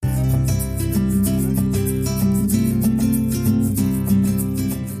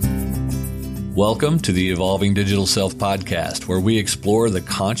Welcome to the Evolving Digital Self podcast, where we explore the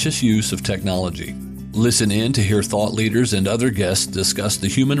conscious use of technology. Listen in to hear thought leaders and other guests discuss the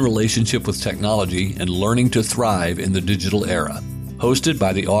human relationship with technology and learning to thrive in the digital era. Hosted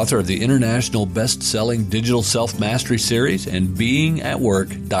by the author of the international best-selling Digital Self-Mastery series and Being at Work,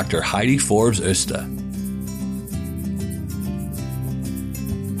 Dr. Heidi Forbes Oster.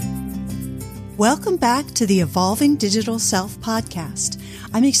 Welcome back to the Evolving Digital Self podcast.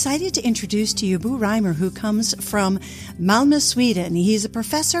 I'm excited to introduce to you Bo Reimer, who comes from Malmö, Sweden. He's a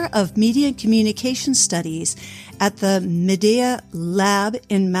professor of media and communication studies at the Medea Lab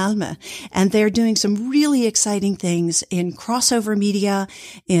in Malmö. And they're doing some really exciting things in crossover media,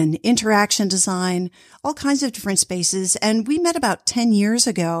 in interaction design, all kinds of different spaces. And we met about 10 years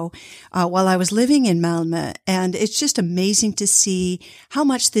ago while I was living in Malmö. And it's just amazing to see how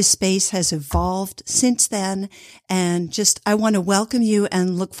much this space has evolved since then. And I want to welcome you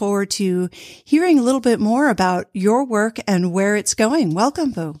and look forward to hearing a little bit more about your work and where it's going.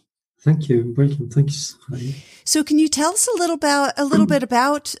 Welcome, Bo. Thank you. Welcome. Thanks. Hi. So can you tell us a little bit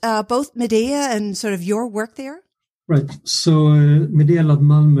about both Medea and sort of your work there? Right. So Medea Lab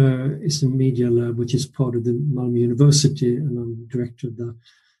Malmö is a media lab which is part of the Malmö University, and I'm director of that.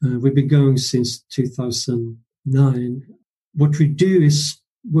 We've been going since 2009. What we do is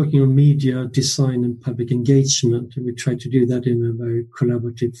working on media design and public engagement, and we try to do that in a very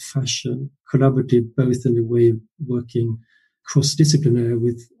collaborative fashion. Collaborative both in the way of working cross-disciplinary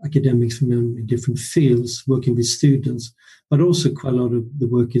with academics from in different fields, working with students, but also quite a lot of the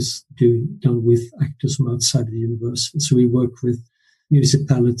work is done with actors from outside of the university. So we work with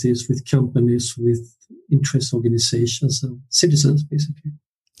municipalities, with companies, with interest organizations and citizens, basically.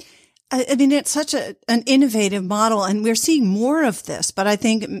 I mean, it's such an innovative model, and we're seeing more of this, but I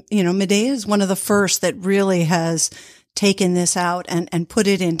think, Medea is one of the first that really has taken this out and put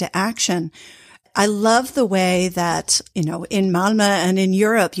it into action. I love the way that, in Malmö and in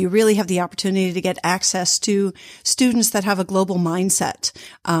Europe, you really have the opportunity to get access to students that have a global mindset,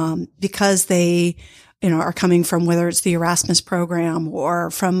 because they, are coming from whether it's the Erasmus program or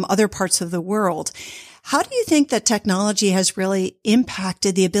from other parts of the world. How do you think that technology has really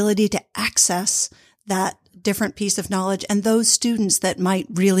impacted the ability to access that different piece of knowledge and those students that might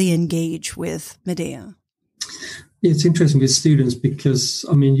really engage with Medea? Yeah, it's interesting with students because,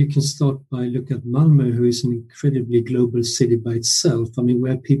 you can start by looking at Malmö, who is an incredibly global city by itself. We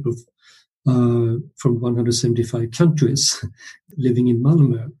have people from 175 countries living in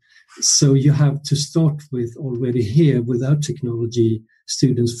Malmö. So you have to start with already here, without technology,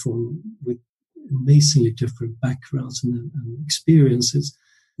 students with amazingly different backgrounds and experiences.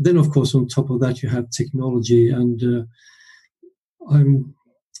 Then, of course, on top of that, you have technology. And I'm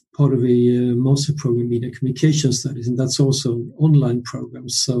part of a master program in media communication studies, and that's also an online program.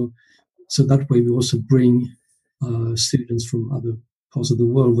 So that way we also bring students from other parts of the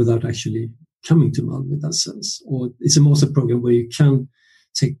world without actually coming to Malmö in that sense. Or it's a master program where you can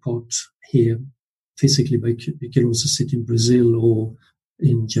take part here physically, but you can also sit in Brazil or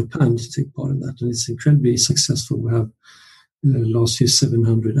in Japan to take part in that. And it's incredibly successful. We have last year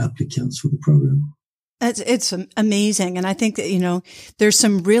 700 applicants for the program. It's amazing. And I think that, there's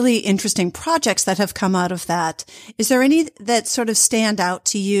some really interesting projects that have come out of that. Is there any that sort of stand out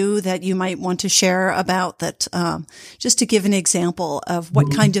to you that you might want to share about that, just to give an example of what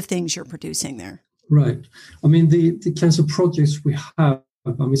kind of things you're producing there? Right. The kinds of projects we have,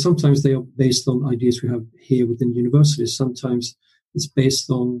 sometimes they are based on ideas we have here within universities. Sometimes it's based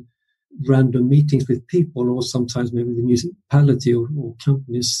on random meetings with people, or sometimes maybe the municipality or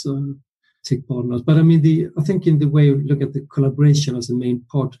companies take part in that. But I think in the way we look at the collaboration as the main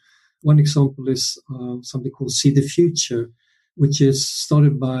part, one example is something called See the Future, which is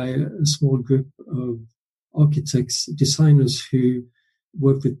started by a small group of architects, designers who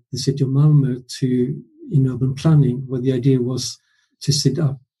work with the city of Malmö in urban planning, where the idea was to set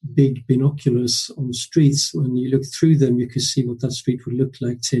up big binoculars on streets. When you look through them, you can see what that street would look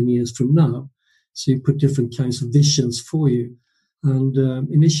like 10 years from now. So you put different kinds of visions for you. And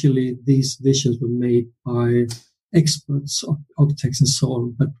initially, these visions were made by experts, architects and so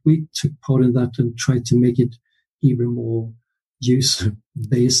on. But we took part in that and tried to make it even more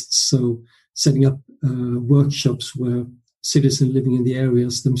user-based. So setting up workshops where citizens living in the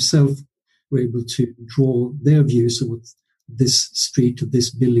areas themselves were able to draw their views of what this street or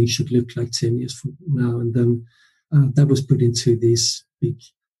this building should look like 10 years from now. And then that was put into these big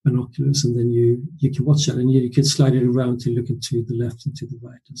binoculars, and then you can watch that, and you can slide it around to look into the left and to the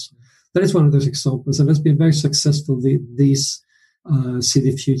right. And so that is one of those examples, and that's been very successful. These See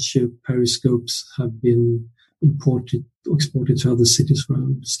the Future periscopes have been exported to other cities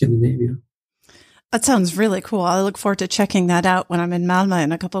around Scandinavia. That sounds really cool. I look forward to checking that out when I'm in Malmö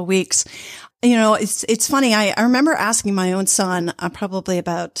in a couple of weeks. You know, it's funny. I remember asking my own son probably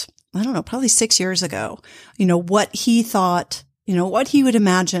about, I don't know, probably 6 years ago, you know, what he thought, you know, what he would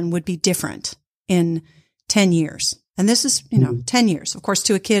imagine would be different in 10 years. And this is, you know, 10 years. Of course,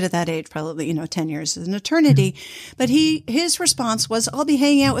 to a kid at that age, probably, you know, 10 years is an eternity. But his response was, I'll be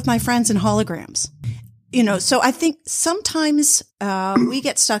hanging out with my friends in holograms. You know, so I think sometimes we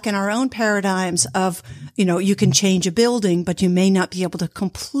get stuck in our own paradigms of, you know, you can change a building, but you may not be able to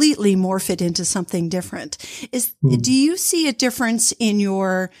completely morph it into something different. Do you see a difference in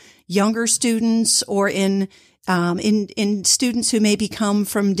your younger students or in students who maybe come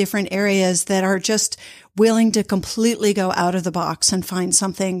from different areas that are just willing to completely go out of the box and find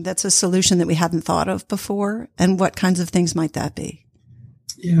something that's a solution that we hadn't thought of before? And what kinds of things might that be?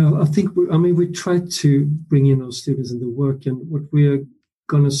 Yeah, I think, we try to bring in those students in the work, and what we're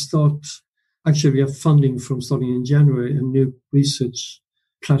going to start, actually we have funding from starting in January, a new research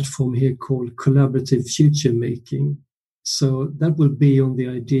platform here called Collaborative Future Making. So that will be on the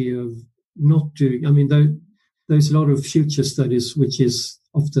idea of not doing, there's a lot of future studies which is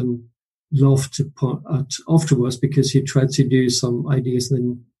often laughed at afterwards because you try to do some ideas and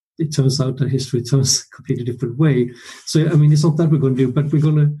then it turns out that history turns a completely different way. So, it's not that we're going to do, but we're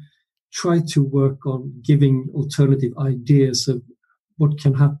going to try to work on giving alternative ideas of what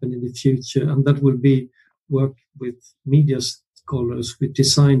can happen in the future. And that will be work with media scholars, with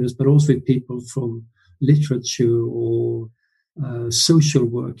designers, but also with people from literature or social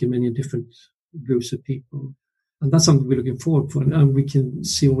work in many different groups of people. And that's something we're looking forward for. And we can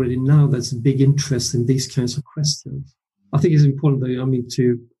see already now there's a big interest in these kinds of questions. I think it's important,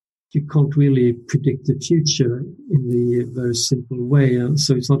 though, you can't really predict the future in the very simple way. And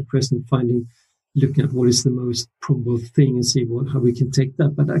so it's not a question of looking at what is the most probable thing and see how we can take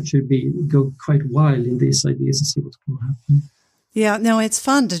that, but actually go quite wild in these ideas and see what's going to happen. Yeah, no, it's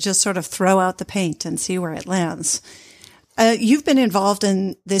fun to just sort of throw out the paint and see where it lands. You've been involved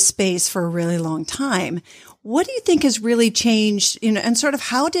in this space for a really long time. What do you think has really changed, and sort of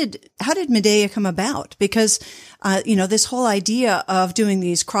how did Medea come about? Because, this whole idea of doing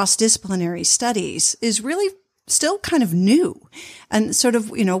these cross-disciplinary studies is really still kind of new. And sort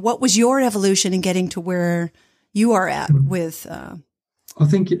of, what was your evolution in getting to where you are at with... I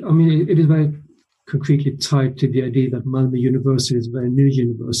think, it is very concretely tied to the idea that Malmö University is a very new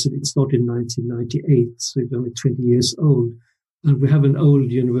university. It started in 1998, so it's only 20 years old. And we have an old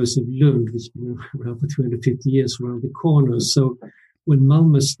University of Lund, which has been around for 250 years around the corner. So when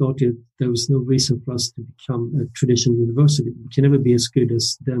Malmö started, there was no reason for us to become a traditional university. We can never be as good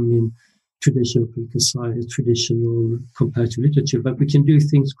as them in traditional political science, traditional comparative literature, but we can do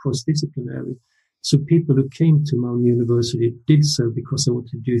things cross-disciplinary. So people who came to Malmö University did so because they wanted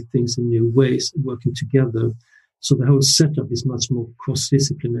to do things in new ways, working together. So the whole setup is much more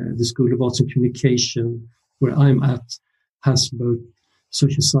cross-disciplinary. The School of Arts and Communication, where I'm at, has both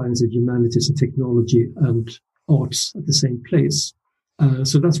social science and humanities and technology and arts at the same place.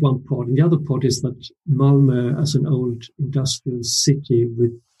 So that's one part. And the other part is that Malmö, as an old industrial city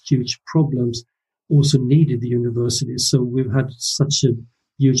with huge problems, also needed the university. So we've had such a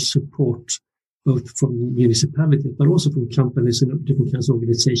huge support both from municipalities, but also from companies and different kinds of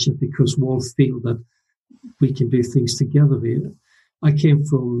organizations, because we all feel that we can do things together here. I came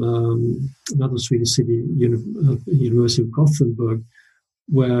from another Swedish city, University of Gothenburg,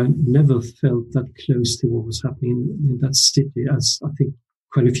 where I never felt that close to what was happening in that city, as I think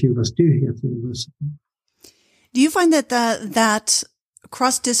quite a few of us do here at the university. Do you find that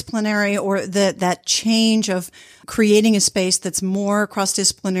cross-disciplinary or that change of creating a space that's more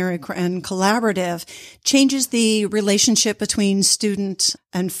cross-disciplinary and collaborative changes the relationship between student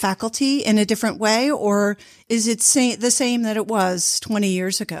and faculty in a different way, or is it the same that it was 20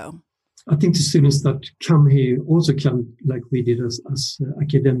 years ago? I think the students that come here also come, like we did as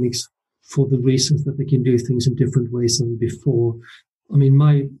academics, for the reasons that they can do things in different ways than before.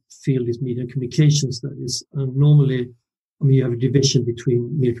 My field is media and communication studies, and normally you have a division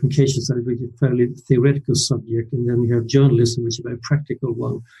between media communications, which is a fairly theoretical subject, and then you have journalism, which is a very practical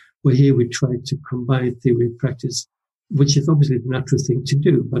one, where here we try to combine theory and practice, which is obviously the natural thing to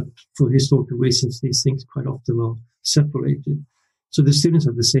do, but for historical reasons, these things quite often are separated. So the students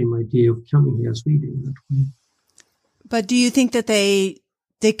have the same idea of coming here as we do in that way. But do you think that they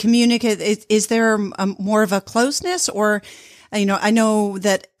communicate? Is there more of a closeness, or... I know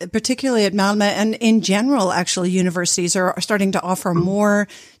that particularly at Malmö and in general, actually, universities are starting to offer more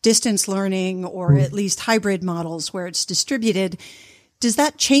distance learning or at least hybrid models where it's distributed. Does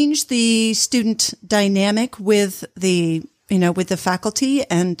that change the student dynamic with the faculty?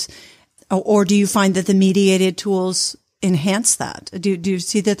 And Or do you find that the mediated tools enhance that? Do you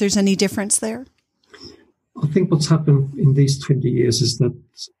see that there's any difference there? I think what's happened in these 20 years is that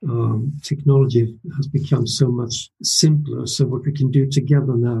technology has become so much simpler. So what we can do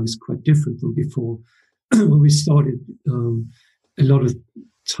together now is quite different from before. When we started, a lot of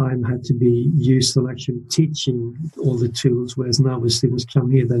time had to be used on actually teaching all the tools, whereas now when students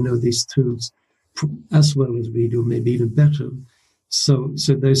come here, they know these tools as well as we do, maybe even better. So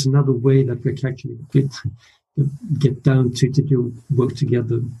there's another way that we can actually get down to do work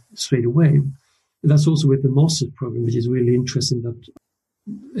together straight away. And that's also with the master's program, which is really interesting. That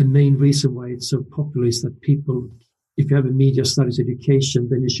a main reason why it's so popular is that people, if you have a media studies education,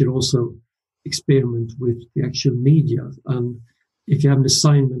 then you should also experiment with the actual media. And if you have an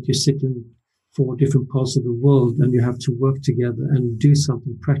assignment, you sit in 4 different parts of the world and you have to work together and do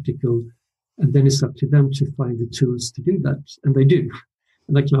something practical. And then it's up to them to find the tools to do that. And they do.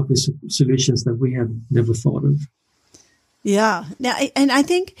 And they come up with solutions that we have never thought of. Yeah. Now, and I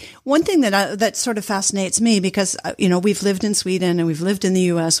think one thing that sort of fascinates me, because, we've lived in Sweden and we've lived in the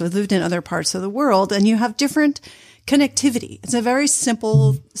US, we've lived in other parts of the world, and you have different connectivity. It's a very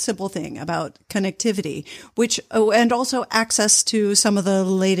simple thing about connectivity, and also access to some of the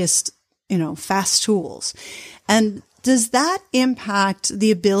latest, fast tools. And does that impact the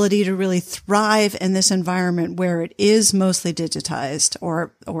ability to really thrive in this environment where it is mostly digitized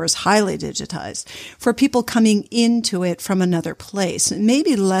or is highly digitized for people coming into it from another place?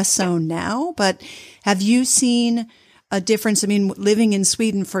 Maybe less so now, but have you seen a difference? I mean, living in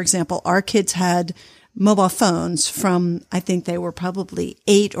Sweden, for example, our kids had mobile phones from, I think they were probably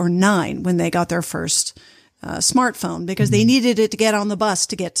 8 or 9 when they got their first smartphone, because they needed it to get on the bus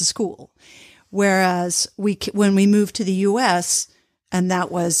to get to school. Whereas when we moved to the U.S., and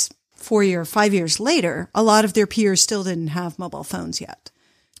that was 5 years later, a lot of their peers still didn't have mobile phones yet.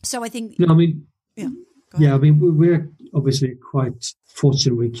 So I think... No, I mean, we're obviously quite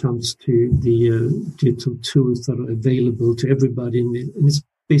fortunate when it comes to the digital tools that are available to everybody. And it's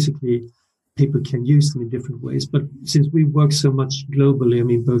basically, people can use them in different ways. But since we work so much globally, I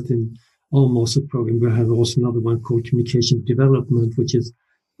mean, both in our master program, we have also another one called Communication Development, which is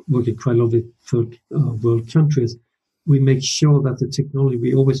working quite a lot with third world countries. We make sure that the technology,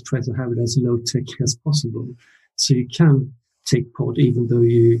 we always try to have it as low tech as possible. So you can take part even though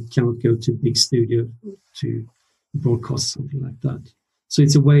you cannot go to a big studio to broadcast something like that. So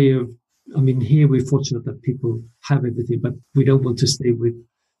it's a way of, here we're fortunate that people have everything, but we don't want to stay with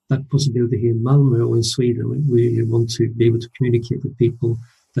that possibility here in Malmö or in Sweden. We really want to be able to communicate with people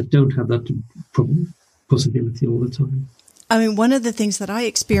that don't have that possibility all the time. I mean, one of the things that I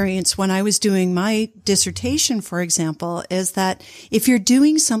experienced when I was doing my dissertation, for example, is that if you're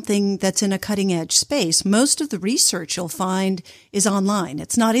doing something that's in a cutting edge space, most of the research you'll find is online.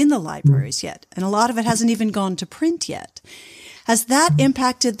 It's not in the libraries yet. And a lot of it hasn't even gone to print yet. Has that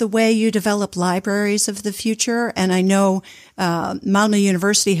impacted the way you develop libraries of the future? And I know Malmö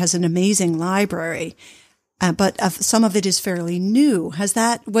University has an amazing library. But some of it is fairly new. Was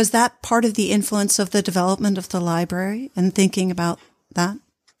that part of the influence of the development of the library and thinking about that?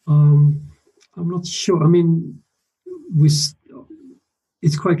 I'm not sure. I mean,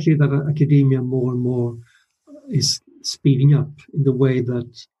 it's quite clear that academia more and more is speeding up in the way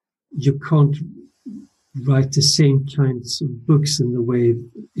that you can't write the same kinds of books in the way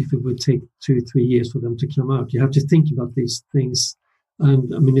if it would take 2 or 3 years for them to come out. You have to think about these things.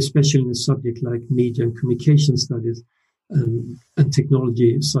 And I mean, especially in a subject like media and communication studies and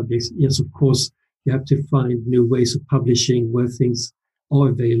technology subjects, yes, of course, you have to find new ways of publishing where things are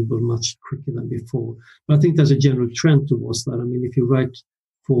available much quicker than before. But I think there's a general trend towards that. I mean, if you write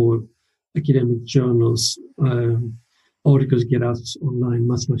for academic journals, articles get out online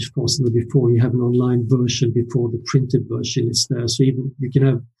much, much faster than before. You have an online version before the printed version is there. So even you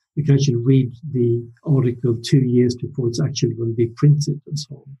can actually read the article 2 years before it's actually going to be printed and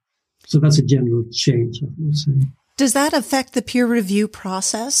so on. So that's a general change, I would say. Does that affect the peer review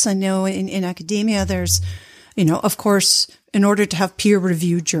process? I know in academia, there's, of course, in order to have peer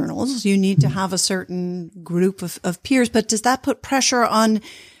reviewed journals, you need to have a certain group of peers. But does that put pressure on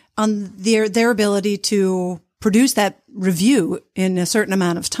their ability to produce that review in a certain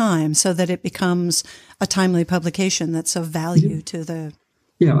amount of time so that it becomes a timely publication that's of value to the...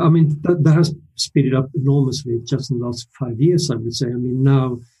 Yeah, I mean, that has speeded up enormously just in the last 5 years, I would say. I mean,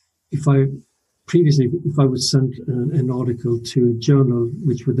 now, if I would send an article to a journal,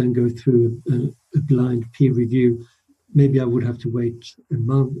 which would then go through a blind peer review, maybe I would have to wait a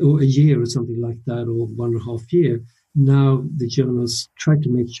month or a year or something like that, or 1.5 years. Now, the journals try to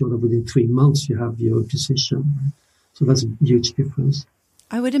make sure that within 3 months you have your decision. So that's a huge difference.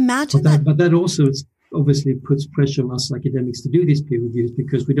 I would imagine But that also obviously puts pressure on us academics to do these peer reviews,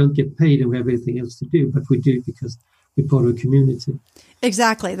 because we don't get paid and we have everything else to do, but we do because we're part of a community.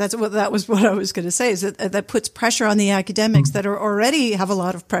 Exactly. That was what I was going to say, is that puts pressure on the academics that are already have a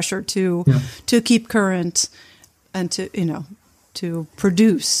lot of pressure to keep current and to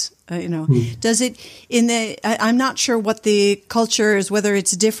produce. Does it I'm not sure what the culture is, whether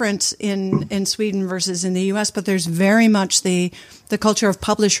it's different in Sweden versus in the US, but there's very much the culture of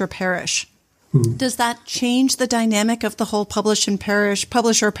publish or perish. Does that change the dynamic of the whole publish or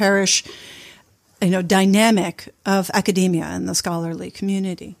perish, dynamic of academia and the scholarly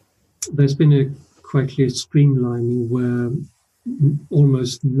community? There's been a quite clear streamlining where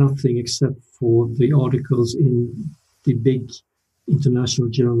almost nothing except for the articles in the big international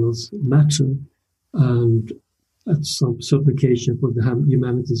journals matter, and at some certain occasion for the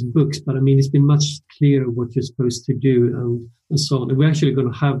humanities books. But I mean, it's been much clearer what you're supposed to do and so on. And we're actually going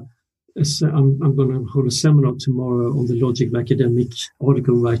to have I'm going to hold a seminar tomorrow on the logic of academic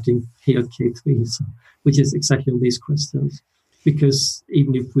article writing here at K3, which is exactly on these questions. Because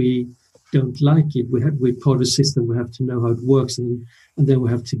even if we don't like it, we're part of a system. We have to know how it works, and then we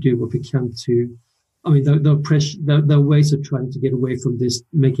have to do what we can to. I mean, there are ways of trying to get away from this,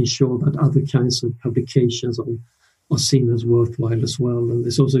 making sure that other kinds of publications are seen as worthwhile as well. And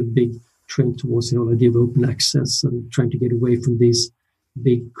there's also a big trend towards the whole idea of open access and trying to get away from these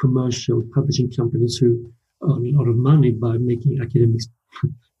big commercial publishing companies who earn a lot of money by making academics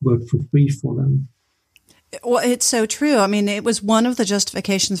work for free for them. Well, it's so true. I mean, it was one of the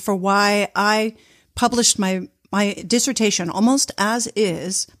justifications for why I published my dissertation almost as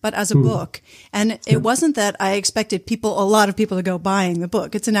is, but as a book. And it wasn't that I expected a lot of people to go buying the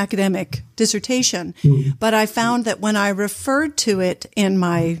book. It's an academic dissertation. But I found that when I referred to it in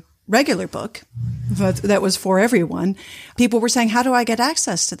my regular book that was for everyone, people were saying, how do I get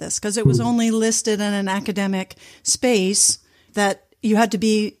access to this? Because it was only listed in an academic space that you had to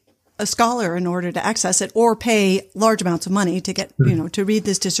be a scholar in order to access it or pay large amounts of money to get, to read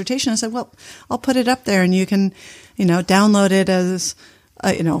this dissertation. I said, well, I'll put it up there and you can, download it as,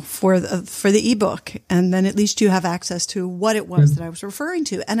 for the ebook. And then at least you have access to what it was that I was referring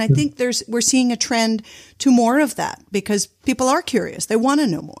to. And I think we're seeing a trend to more of that because people are curious. They want to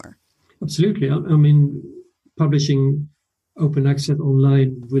know more. Absolutely. I mean, publishing open access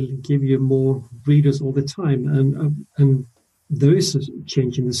online will give you more readers all the time. And there is a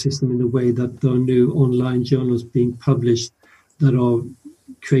change in the system in the way that there are new online journals being published that are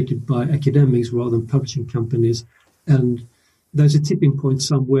created by academics rather than publishing companies. And there's a tipping point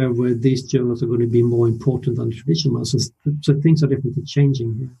somewhere where these journals are going to be more important than traditional ones. So things are definitely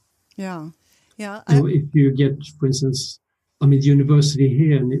changing here. Yeah. If you get, for instance, the university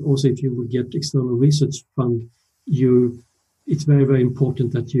here, and also if you would get external research fund, it's very, very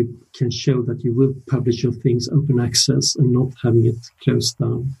important that you can show that you will publish your things open access and not having it closed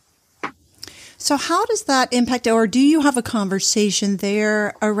down. So how does that impact, or do you have a conversation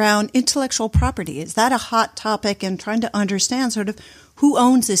there around intellectual property? Is that a hot topic in trying to understand sort of who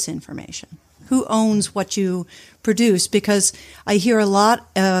owns this information? Who owns what you produce? Because I hear a lot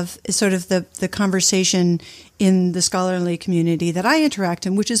of sort of the conversation in the scholarly community that I interact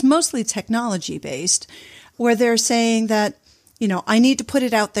in, which is mostly technology based, where they're saying that, I need to put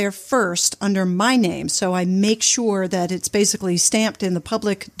it out there first under my name. So I make sure that it's basically stamped in the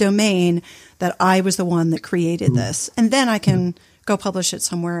public domain that I was the one that created this. And then I can go publish it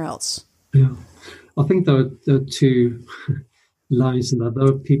somewhere else. Yeah. I think there are two lines in that. There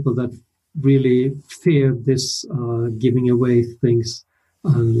are people that really fear this giving away things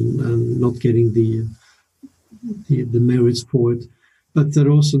and not getting the merits for it. But there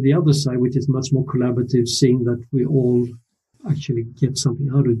are also the other side, which is much more collaborative, seeing that we all actually get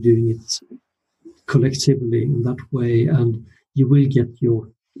something out of doing it collectively in that way, and you will get your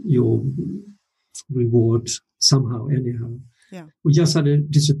reward somehow, anyhow. Yeah. We just had a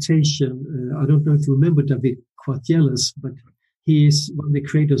dissertation. I don't know if you remember David Quartieles, but he is one of the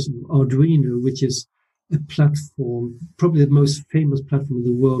creators of Arduino, which is a platform, probably the most famous platform in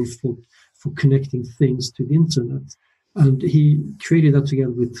the world for connecting things to the internet. And he created that together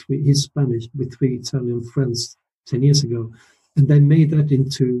with three Italian friends 10 years ago. And they made that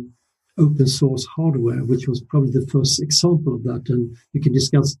into open source hardware, which was probably the first example of that. And you can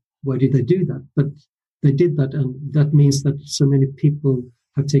discuss why did they do that? But they did that, and that means that so many people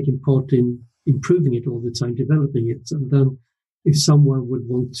have taken part in improving it all the time, developing it. And then if someone would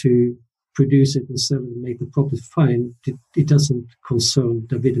want to produce it and sell it and make the profit, fine. It doesn't concern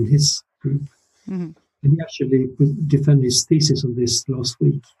David and his group. Mm-hmm. And he actually defended his thesis on this last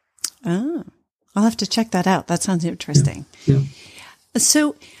week. Oh, I'll have to check that out. That sounds interesting. Yeah.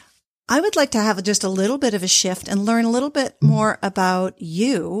 So I would like to have just a little bit of a shift and learn a little bit more about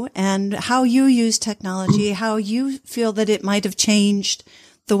you and how you use technology, how you feel that it might have changed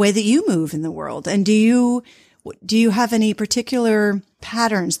the way that you move in the world. And do you have any particular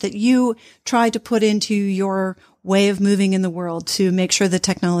patterns that you try to put into your way of moving in the world to make sure that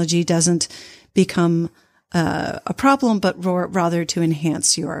technology doesn't become a problem, but rather to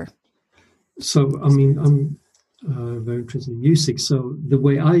enhance your? So, I mean, I'm very interested in music. So the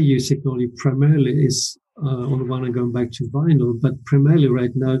way I use technology primarily is on the one hand going back to vinyl, but primarily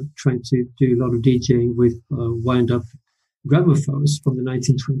right now trying to do a lot of DJing with wind-up gramophones from the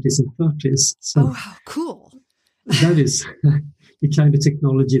 1920s and 30s. So how cool. That is the kind of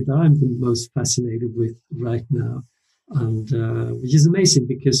technology that I'm the most fascinated with right now. And which is amazing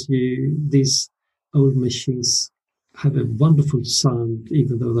because these old machines have a wonderful sound,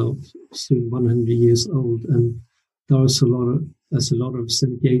 even though they're soon 100 years old. And there's a lot of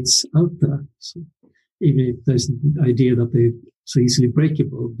 78s out there. So even if there's an idea that they're so easily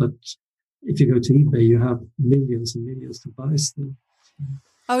breakable, but if you go to eBay, you have millions and millions to buy still.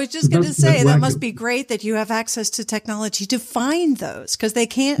 I was just going to say that must be great that you have access to technology to find those, because they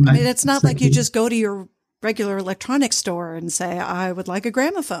can't. Right, I mean, it's not like you just go to your regular electronics store and say, "I would like a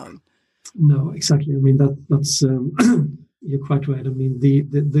gramophone." No, exactly. I mean that's you're quite right. I mean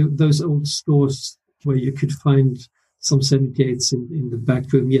those old stores where you could find some 78s in the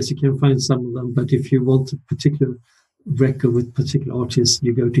back room. Yes, you can find some of them, but if you want a particular record with particular artists,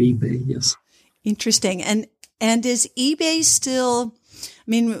 you go to eBay. Yes. Interesting. And is eBay still? I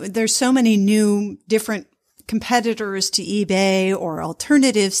mean, there's so many new different competitors to eBay or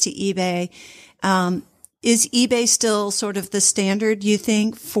alternatives to eBay. Is eBay still sort of the standard, you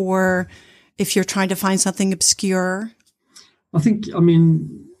think, for if you're trying to find something obscure? I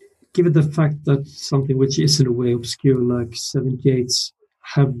mean, given the fact that something which is in a way obscure, like 78s,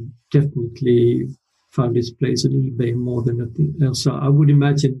 have definitely found its place on eBay more than anything else. So I would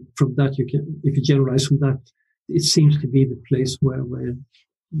imagine from that, if you generalize from that, it seems to be the place where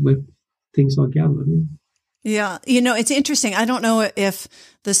things are gathered. Yeah. It's interesting. I don't know if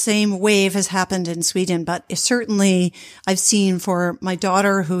the same wave has happened in Sweden, but certainly I've seen for my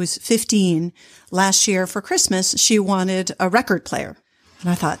daughter who's 15 last year for Christmas, she wanted a record player. And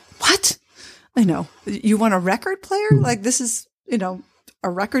I thought, what? You want a record player? Mm-hmm. Like this is, a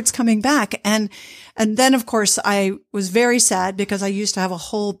record's coming back. And then of course I was very sad because I used to have a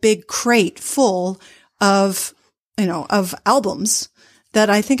whole big crate full of albums that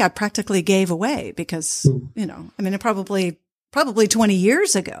I think I practically gave away because, it probably 20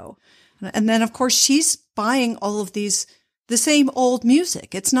 years ago. And then of course she's buying all of the same old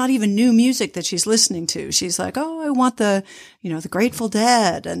music. It's not even new music that she's listening to. She's like, oh, I want the Grateful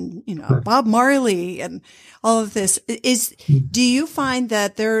Dead and, Bob Marley and all of this. Do you find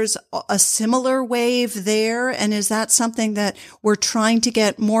that there's a similar wave there? And is that something that we're trying to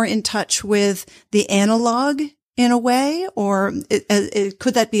get more in touch with the analog in a way, or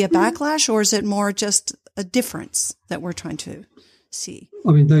could that be a backlash, or is it more just a difference that we're trying to see?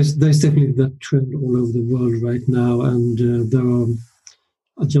 I mean, there's definitely that trend all over the world right now, and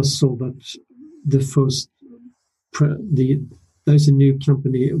I just saw that there's a new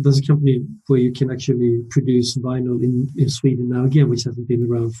company. There's a company where you can actually produce vinyl in Sweden now again, which hasn't been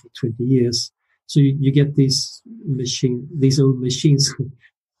around for 20 years. So you get these old machines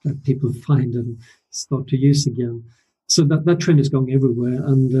that people find and start to use again. So that trend is going everywhere.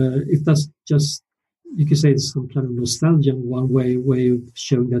 And if that's just, you could say it's some kind of nostalgia in one way of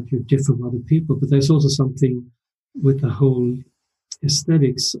showing that you're different from other people. But there's also something with the whole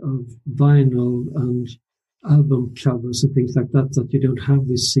aesthetics of vinyl and album covers and things like that you don't have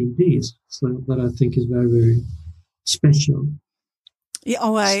with CDs. So that I think is very, very special. Yeah,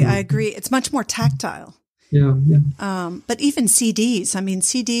 I agree. It's much more tactile. Yeah. But even CDs,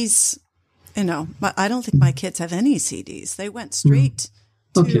 I don't think my kids have any CDs. They went straight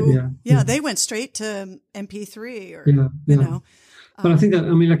they went straight to MP3 or, But I think that,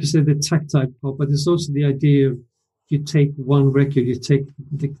 like I said, the tactile part, but there's also the idea of you take one record, you take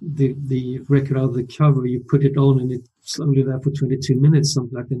the record out of the cover, you put it on and it's only there for 22 minutes,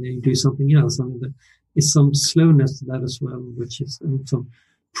 something like that, and then you do something else. There's some slowness to that as well, and some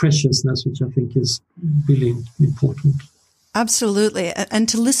preciousness, which I think is really important. Absolutely. And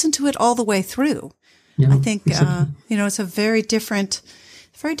to listen to it all the way through. Yeah, I think, exactly. It's a very different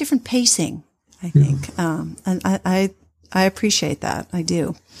pacing, I think. And I appreciate that. I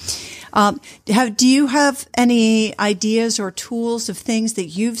do. Do you have any ideas or tools of things that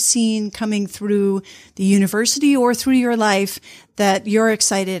you've seen coming through the university or through your life that you're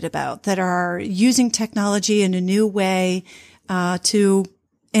excited about, that are using technology in a new way, to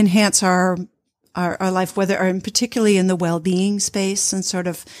enhance our life, and particularly in the well-being space and sort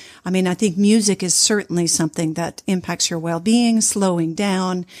of, I think music is certainly something that impacts your well-being, slowing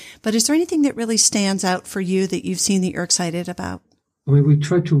down. But is there anything that really stands out for you that you've seen that you're excited about? We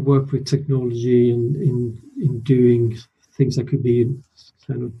try to work with technology in doing things that could be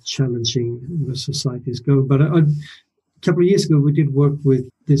kind of challenging where societies go. But a couple of years ago, we did work with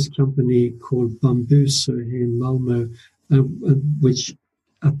this company called Bambuser here in Malmö, which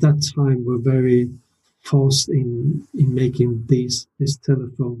at that time were very fast in making this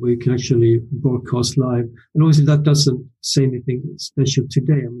telephone where you can actually broadcast live. And obviously that doesn't say anything special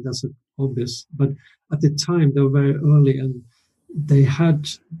today. That's obvious. But at the time, they were very early, and they had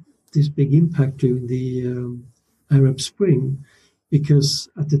this big impact during the Arab Spring, because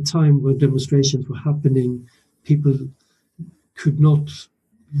at the time when demonstrations were happening, people could not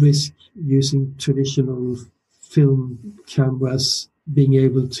risk using traditional film cameras being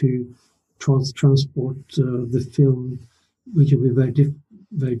able to transport the film, which would be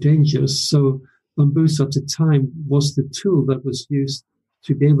very dangerous. So Bambuser at the time was the tool that was used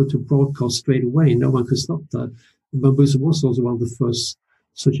to be able to broadcast straight away. No one could stop that. And Bambuser was also one of the first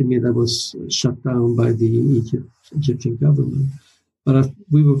social media that was shut down by the Egyptian government. But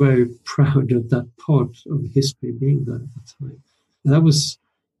we were very proud of that part of history being there at the time. And that was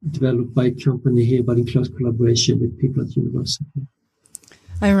developed by a company here, but in close collaboration with people at university.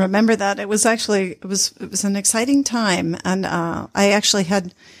 I remember that. It was an exciting time. And I actually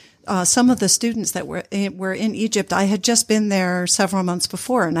had some of the students that were in Egypt. I had just been there several months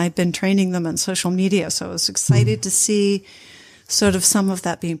before, and I'd been training them on social media. So I was excited to see sort of some of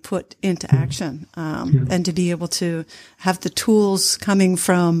that being put into action, and to be able to have the tools coming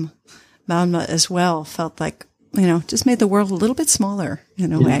from Malmö as well felt like, just made the world a little bit smaller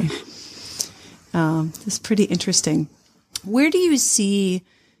in a way. It's pretty interesting. Where do you see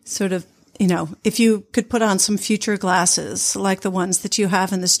sort of, if you could put on some future glasses like the ones that you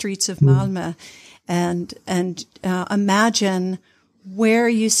have in the streets of Malmö and imagine where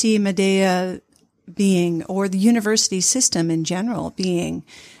you see Medea being, or the university system in general being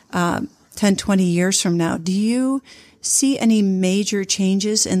 10, 20 years from now, do you see any major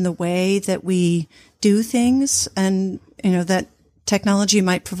changes in the way that we do things, and, that technology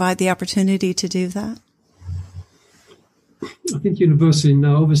might provide the opportunity to do that? I think university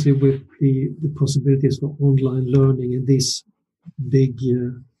now, obviously with the possibilities for online learning and these big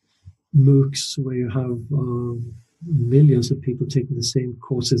MOOCs where you have millions of people taking the same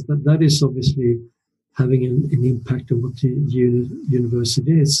courses, that is obviously having an impact on what the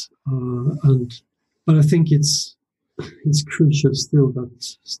university is. But I think it's crucial still that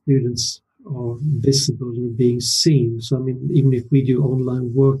students are visible and being seen. So, even if we do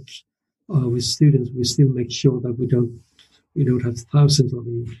online work with students, we still make sure that we don't have thousands of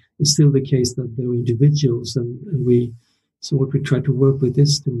them. It's still the case that they're individuals, so what we try to work with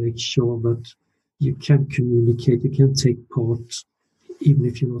is to make sure that you can communicate, you can take part, even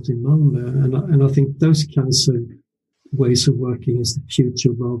if you're not in Malmö. And I think those kinds of ways of working is the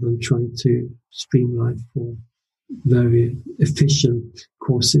future, rather than trying to streamline for very efficient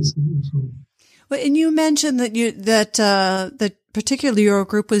courses and so on. Well, and you mentioned that particularly your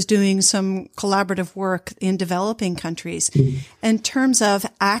group was doing some collaborative work in developing countries. In terms of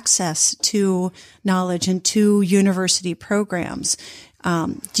access to knowledge and to university programs,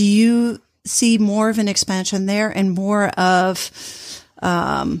 do you see more of an expansion there and more of,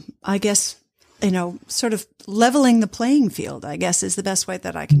 sort of leveling the playing field, I guess, is the best way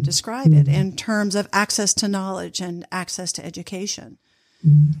that I can describe it, in terms of access to knowledge and access to education?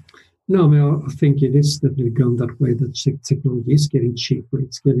 No, I think it is definitely going that way, that technology is getting cheaper,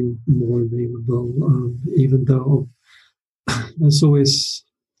 it's getting more available, even though there's always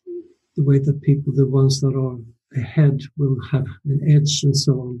the way that people, the ones that are ahead, will have an edge and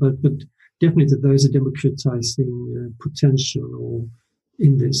so on. But definitely there is a democratizing potential or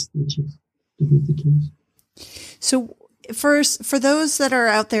in this, which is definitely the case. So for those that are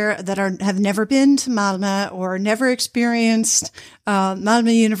out there that have never been to Malmö or never experienced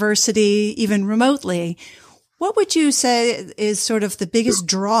Malmö University, even remotely, what would you say is sort of the biggest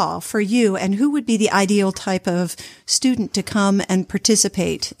draw for you, and who would be the ideal type of student to come and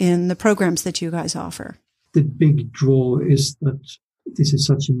participate in the programs that you guys offer? The big draw is that this is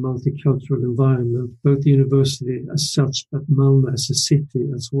such a multicultural environment, both the university as such, but Malmö as a city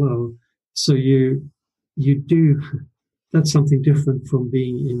as well. So you do, that's something different from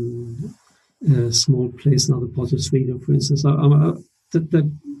being in a small place in other parts of Sweden, for instance.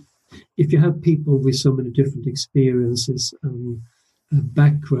 That if you have people with so many different experiences and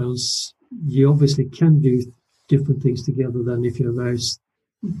backgrounds, you obviously can do different things together than if you're a very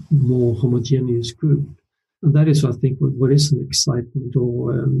more homogeneous group. And that is, I think, what is an excitement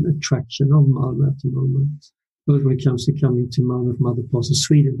or an attraction of Malmö at the moment, both when it comes to coming to Malmö from other parts of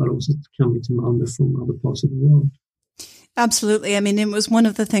Sweden, but also coming to Malmö from other parts of the world. Absolutely. I mean, it was one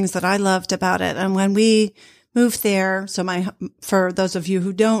of the things that I loved about it. And when we moved there, for those of you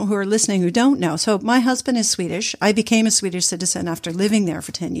who are listening who don't know, so my husband is Swedish. I became a Swedish citizen after living there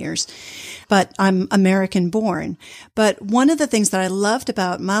for 10 years, but I'm American born. But one of the things that I loved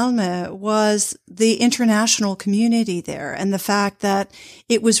about Malmö was the international community there and the fact that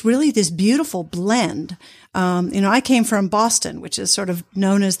it was really this beautiful blend. I came from Boston, which is sort of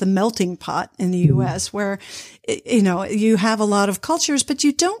known as the melting pot in the U.S., where, you have a lot of cultures, but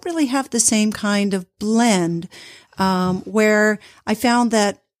you don't really have the same kind of blend, where I found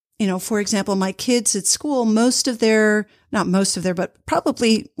that, for example, my kids at school, but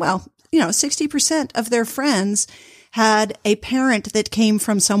probably, 60% of their friends had a parent that came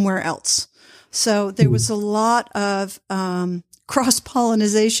from somewhere else. So there was a lot of,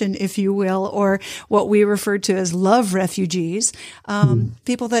 cross-pollinization, if you will, or what we refer to as love refugees,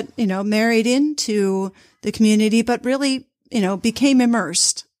 people that, married into the community, but really, became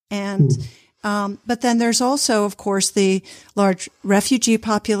immersed. And, but then there's also, of course, the large refugee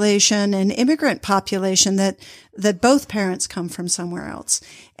population and immigrant population that both parents come from somewhere else.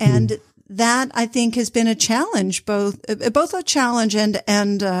 And that, I think, has been a challenge, both a challenge and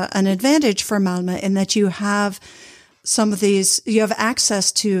an advantage for Malmö, in that you have you have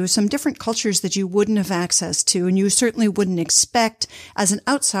access to some different cultures that you wouldn't have access to, and you certainly wouldn't expect as an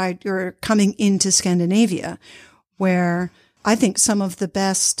outsider coming into Scandinavia, where I think some of the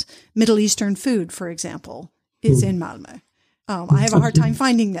best Middle Eastern food, for example, is in Malmö. I have a hard time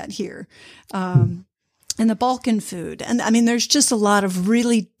finding that here. And the Balkan food. And I mean, there's just a lot of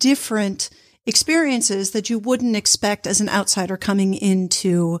really different experiences that you wouldn't expect as an outsider coming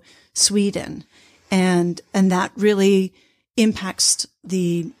into Sweden. And that really impacts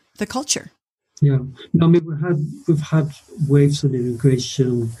the culture. Yeah, I mean, we've had waves of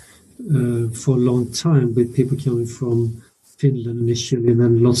immigration for a long time, with people coming from Finland initially, and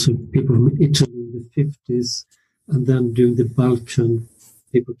then lots of people from Italy in the 50s, and then during the Balkan,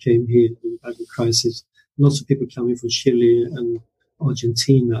 people came here in the Balkan crisis. Lots of people coming from Chile and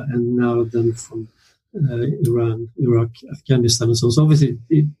Argentina, and now then from Iran, Iraq, Afghanistan, and so on. So obviously,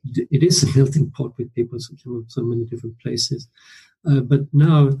 it is a melting pot with people who come from so many different places. But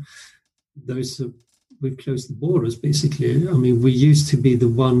now we've closed the borders, basically. I mean, we used to be the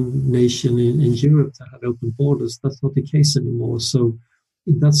one nation in Europe that had open borders. That's not the case anymore. So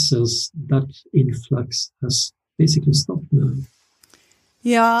in that sense, that influx has basically stopped now.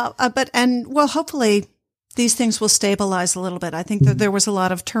 Yeah, hopefully these things will stabilize a little bit. I think that there was a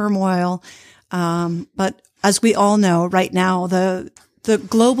lot of turmoil. But as we all know right now,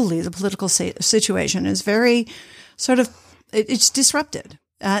 globally, the political situation is very it's disrupted.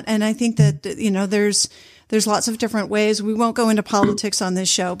 And I think that, there's lots of different ways. We won't go into politics on this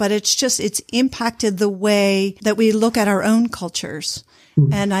show, but it's impacted the way that we look at our own cultures.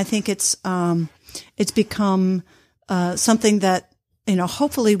 And I think it's become, something that,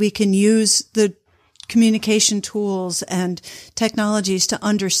 hopefully we can use the communication tools and technologies to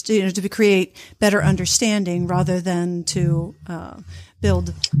understand, to create better understanding rather than to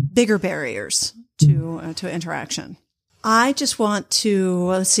build bigger barriers to interaction. I just want to,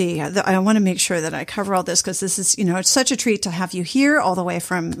 let's see, I want to make sure that I cover all this, because this is, it's such a treat to have you here all the way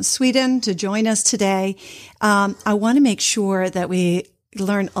from Sweden to join us today. I want to make sure that we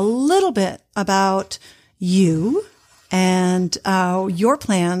learn a little bit about you and your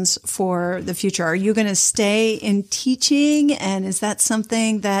plans for the future. Are you going to stay in teaching? And is that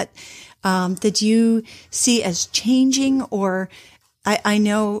something that you see as changing? Or I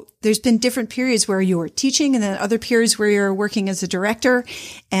know there's been different periods where you were teaching and then other periods where you're working as a director.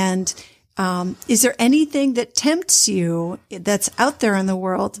 And is there anything that tempts you that's out there in the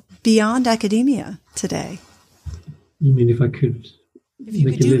world beyond academia today? You mean if you could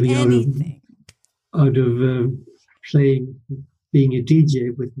make a living out of being a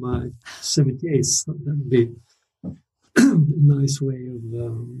DJ with my 78s, that would be a nice way of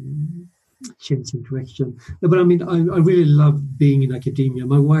changing direction. No, but I mean, I really love being in academia.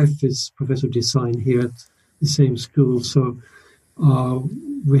 My wife is professor of design here at the same school, so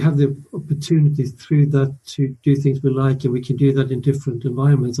we have the opportunity through that to do things we like, and we can do that in different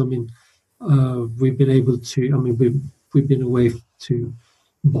environments. I mean, we've been able to. I mean, we've been away to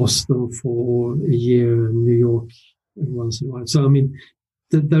Boston for a year and New York once in a while. So I mean,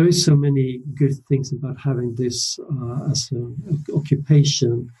 there is so many good things about having this as an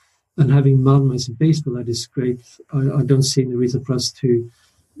occupation. And having Malmö as a base for that is great. I don't see any reason for us to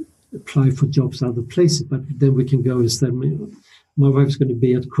apply for jobs other places, but then we can go instead. My wife's going to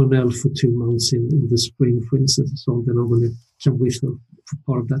be at Cornell for 2 months in the spring, for instance, so then I'm going to come with her for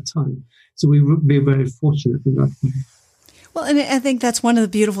part of that time. So we would be very fortunate in that way. Well, and I think that's one of the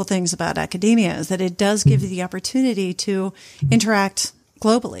beautiful things about academia is that it does give you the opportunity to interact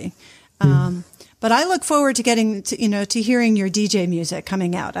globally. But I look forward to getting to hearing your DJ music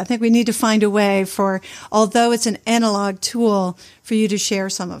coming out. I think we need to find a way for, although it's an analog tool, for you to share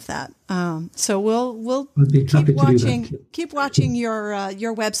some of that. So we'll keep watching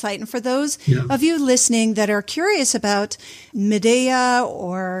your website. And for those of you listening that are curious about Medea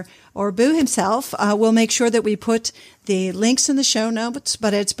or Bo himself, we'll make sure that we put the links in the show notes,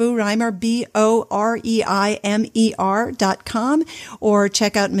 but it's Bo Reimer, BOREIMER.com, or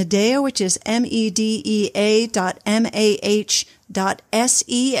check out Medea, which is MEDEA.MAH.SE.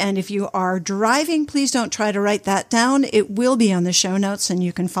 And if you are driving, please don't try to write that down. It will be on the show notes and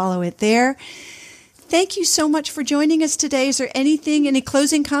you can follow it there. Thank you so much for joining us today. Is there any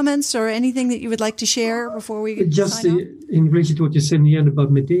closing comments or anything that you would like to share before we just sign off? In relation to what you said in the end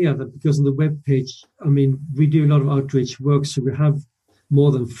about Medea, that because on the webpage, we do a lot of outreach work, so we have more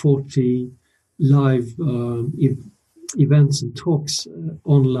than 40 live events and talks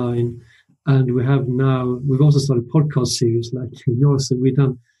online, and we've also started podcast series like yours, and we've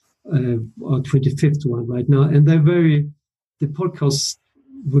done our 25th one right now, and the podcasts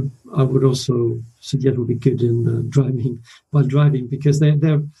I would also suggest would be good in while driving, because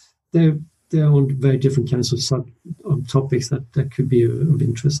they're on very different kinds of topics that could be of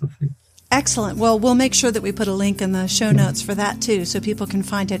interest, I think. Excellent. Well, we'll make sure that we put a link in the show notes for that too, so people can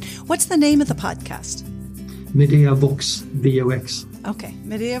find it. What's the name of the podcast? Medea Vox, VOX. Okay,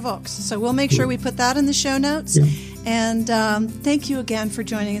 Medea Vox. So we'll make sure we put that in the show notes. Yeah. And thank you again for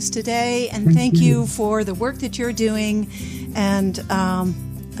joining us today. And thank you for the work that you're doing. And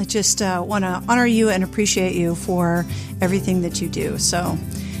I just want to honor you and appreciate you for everything that you do. So,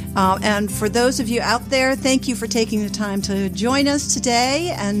 and for those of you out there, thank you for taking the time to join us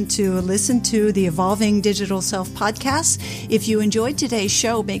today and to listen to the Evolving Digital Self podcast. If you enjoyed today's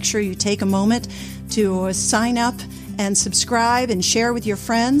show, make sure you take a moment to sign up and subscribe and share with your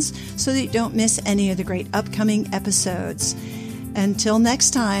friends so that you don't miss any of the great upcoming episodes. Until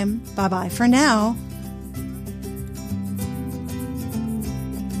next time, bye-bye for now.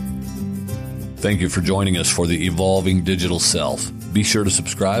 Thank you for joining us for the Evolving Digital Self. Be sure to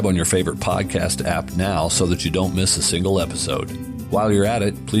subscribe on your favorite podcast app now so that you don't miss a single episode. While you're at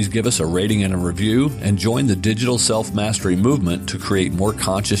it, please give us a rating and a review and join the Digital Self-Mastery movement to create more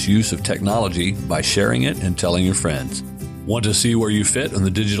conscious use of technology by sharing it and telling your friends. Want to see where you fit on the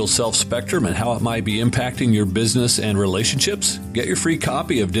digital self spectrum and how it might be impacting your business and relationships? Get your free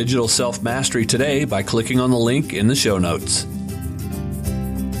copy of Digital Self-Mastery today by clicking on the link in the show notes.